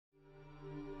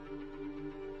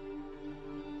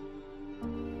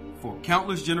For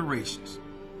countless generations,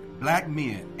 black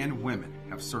men and women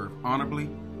have served honorably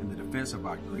in the defense of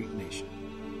our great nation.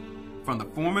 From the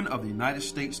forming of the United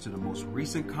States to the most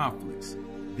recent conflicts,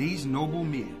 these noble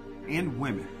men and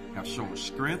women have shown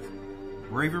strength,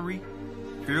 bravery,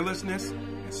 fearlessness,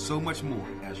 and so much more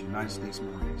as United States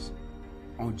Marines.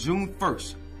 On June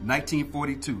 1st,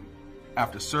 1942,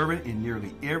 after serving in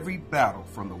nearly every battle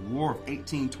from the War of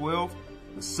 1812,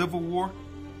 the Civil War,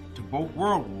 to both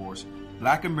World Wars,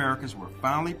 black Americans were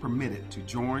finally permitted to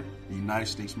join the United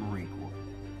States Marine Corps.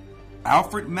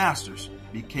 Alfred Masters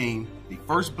became the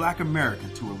first black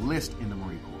American to enlist in the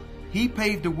Marine Corps. He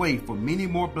paved the way for many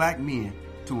more black men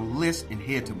to enlist and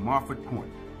head to Moffett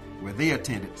Point, where they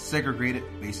attended segregated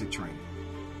basic training.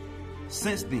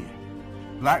 Since then,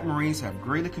 black Marines have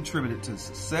greatly contributed to the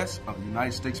success of the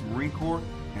United States Marine Corps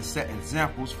and set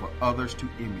examples for others to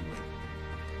emulate.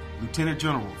 Lieutenant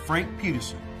General Frank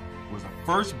Peterson was the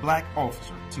first black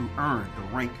officer to earn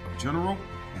the rank of general,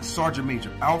 and Sergeant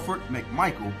Major Alfred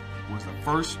McMichael was the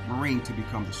first Marine to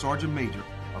become the Sergeant Major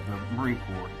of the Marine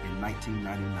Corps in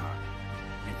 1999.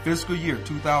 In fiscal year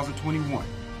 2021,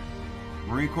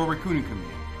 Marine Corps Recruiting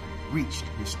Committee reached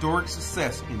historic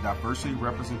success in diversity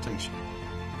representation.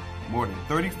 More than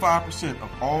 35% of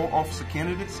all officer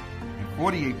candidates and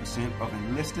 48% of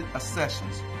enlisted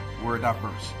accessions were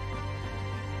diverse.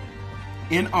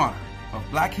 In honor of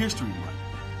Black History Month,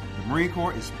 the Marine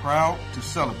Corps is proud to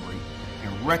celebrate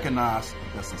and recognize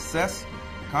the success,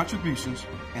 the contributions,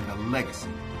 and the legacy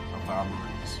of our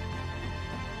Marines.